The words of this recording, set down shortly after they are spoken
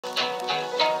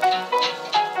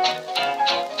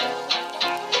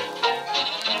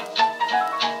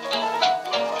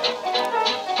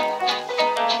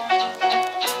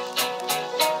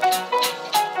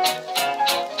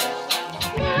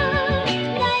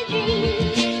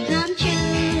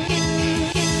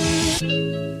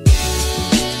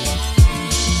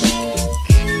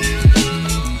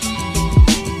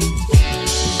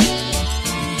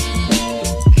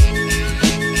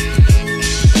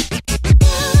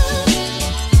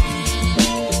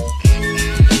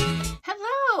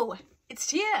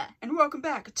welcome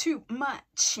back to my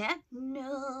channel.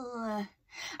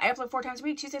 I upload 4 times a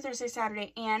week, Tuesday, Thursday,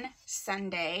 Saturday, and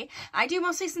Sunday. I do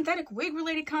mostly synthetic wig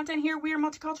related content here. We are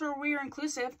multicultural, we are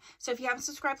inclusive. So if you haven't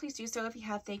subscribed, please do so. If you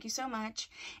have, thank you so much.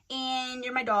 And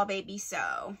you're my doll baby,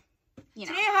 so you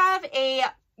know. Today I have a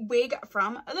wig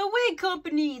from the Wig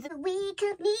Company. The Wig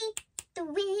Company. The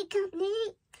Wig Company.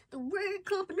 The Wig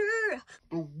Company.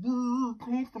 The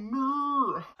Wig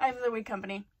Company. I have the Wig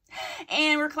Company.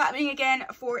 And we're collabing again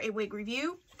for a wig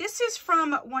review. This is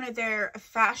from one of their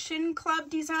fashion club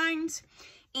designs.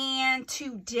 And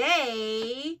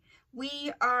today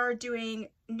we are doing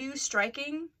new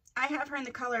striking. I have her in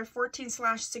the color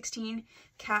 14/16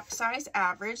 cap size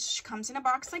average. She comes in a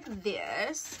box like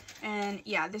this. And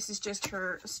yeah, this is just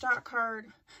her stock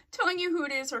card telling you who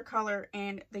it is, her color,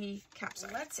 and the cap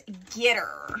size. Let's get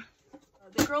her.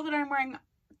 The girl that I'm wearing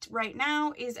right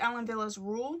now is Ellen Villa's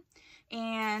Rule.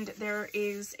 And there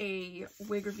is a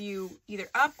wig review either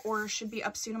up or should be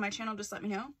up soon on my channel. Just let me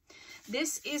know.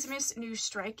 This is Miss New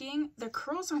Striking. The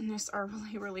curls on this are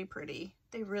really, really pretty.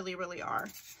 They really, really are.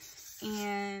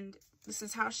 And this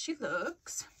is how she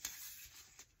looks.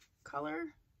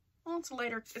 Color. Well, it's a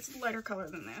lighter color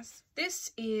than this.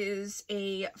 This is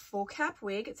a full cap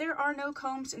wig. There are no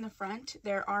combs in the front.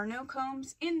 There are no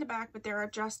combs in the back, but there are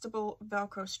adjustable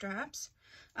Velcro straps.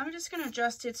 I'm just going to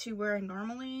adjust it to where I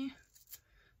normally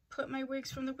put my wigs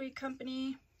from the Wig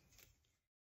Company.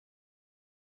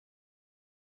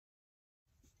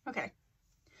 Okay,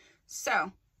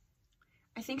 so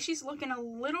I think she's looking a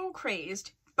little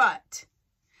crazed, but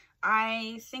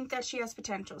I think that she has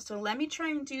potential. So let me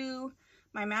try and do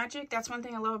my magic. That's one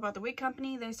thing I love about the Wig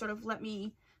Company. They sort of let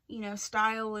me, you know,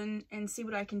 style and see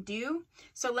what I can do.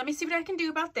 So let me see what I can do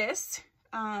about this.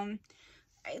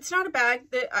 It's not a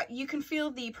bag. You can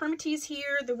feel the permatease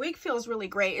here. The wig feels really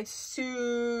great. It's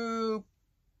super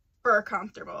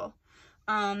comfortable.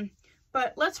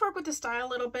 But let's work with the style a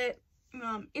little bit.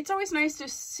 It's always nice to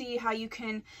see how you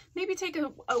can maybe take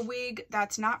a wig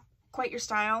that's not quite your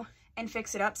style and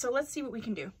fix it up. So let's see what we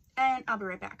can do. And I'll be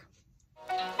right back.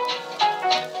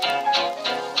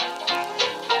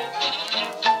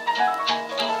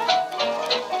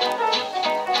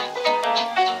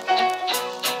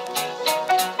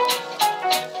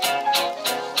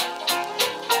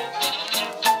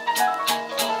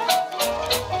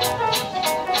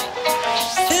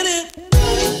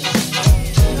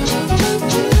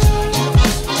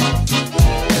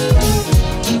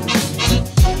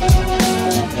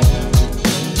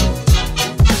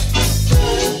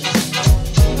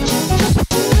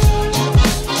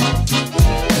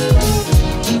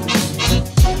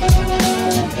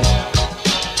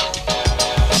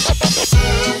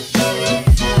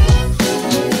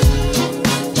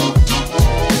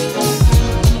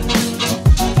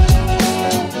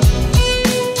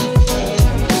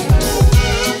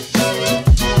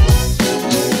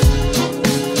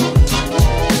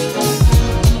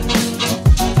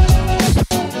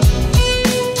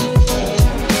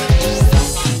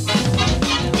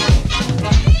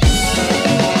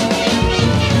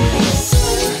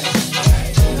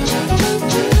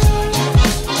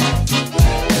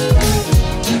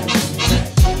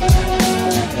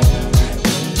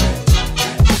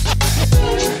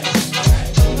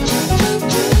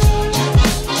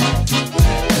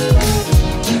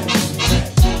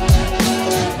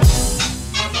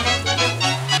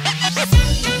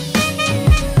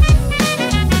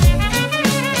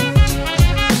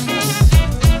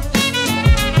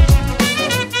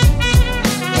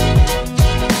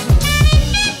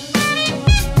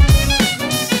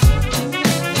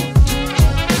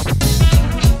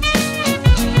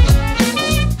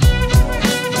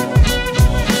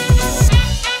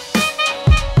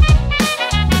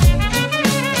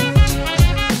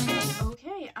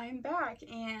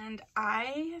 And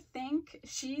I think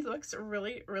she looks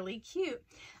really, really cute.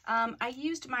 I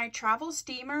used my travel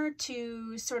steamer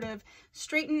to sort of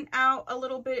straighten out a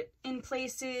little bit in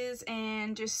places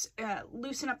and just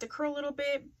loosen up the curl a little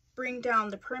bit, bring down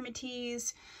the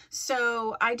permatease.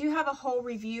 So I do have a whole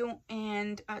review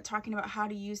and talking about how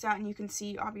to use that, and you can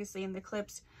see obviously in the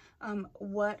clips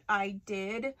what I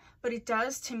did, but it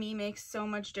does to me make so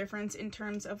much difference in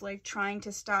terms of like trying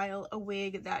to style a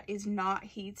wig that is not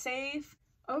heat safe.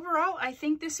 Overall, I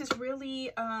think this is really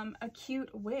a cute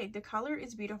wig. The color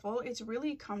is beautiful. It's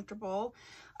really comfortable.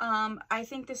 I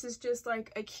think this is just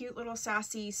like a cute little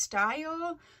sassy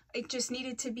style. It just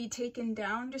needed to be taken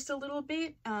down just a little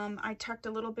bit. I tucked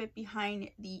a little bit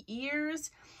behind the ears.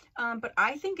 but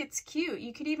I think it's cute.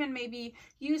 You could even maybe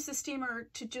use the steamer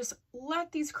to just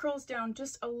let these curls down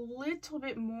just a little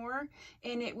bit more,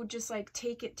 and it would just like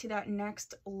take it to that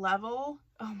next level.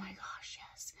 Oh my gosh,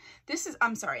 yes. This is,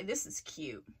 I'm sorry, this is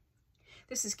cute.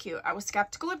 This is cute. I was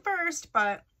skeptical at first,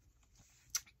 but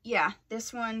yeah,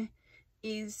 this one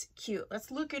is cute.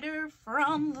 Let's look at her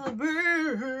from the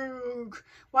back.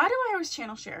 Why do I always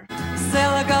channel share?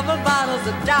 Sell a couple bottles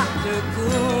of Dr.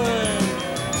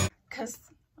 Good. Cause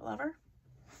I love her.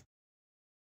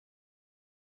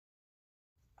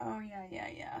 Oh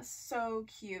yeah. So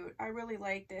cute. I really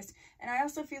like this. And I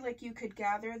also feel like you could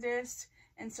gather this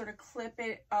and sort of clip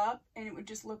it up and it would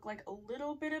just look like a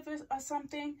little bit of a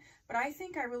something. But I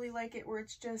think I really like it where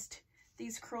it's just,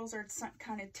 these curls are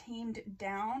kind of tamed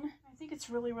down. I think it's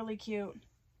really, really cute.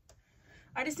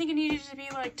 I just think it needed to be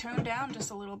like toned down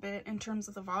just a little bit in terms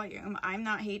of the volume. I'm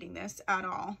not hating this at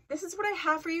all. This is what I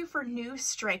have for you for new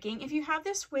striking. If you have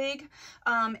this wig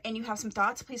and you have some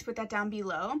thoughts, please put that down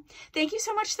below. Thank you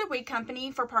so much to the Wig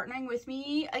Company for partnering with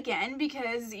me again,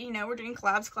 because, you know, we're doing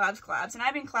collabs, and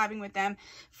I've been collabing with them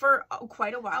for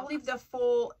quite a while. I'll leave the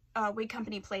full Wig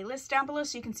Company playlist down below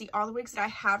so you can see all the wigs that I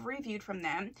have reviewed from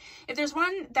them. If there's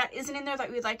one that isn't in there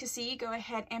that we'd like to see, go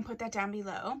ahead and put that down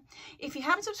below. If you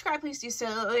haven't subscribed, please do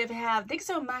so. If you have, thanks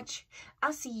so much.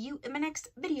 I'll see you in my next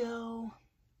video.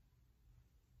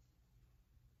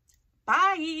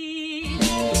 Bye.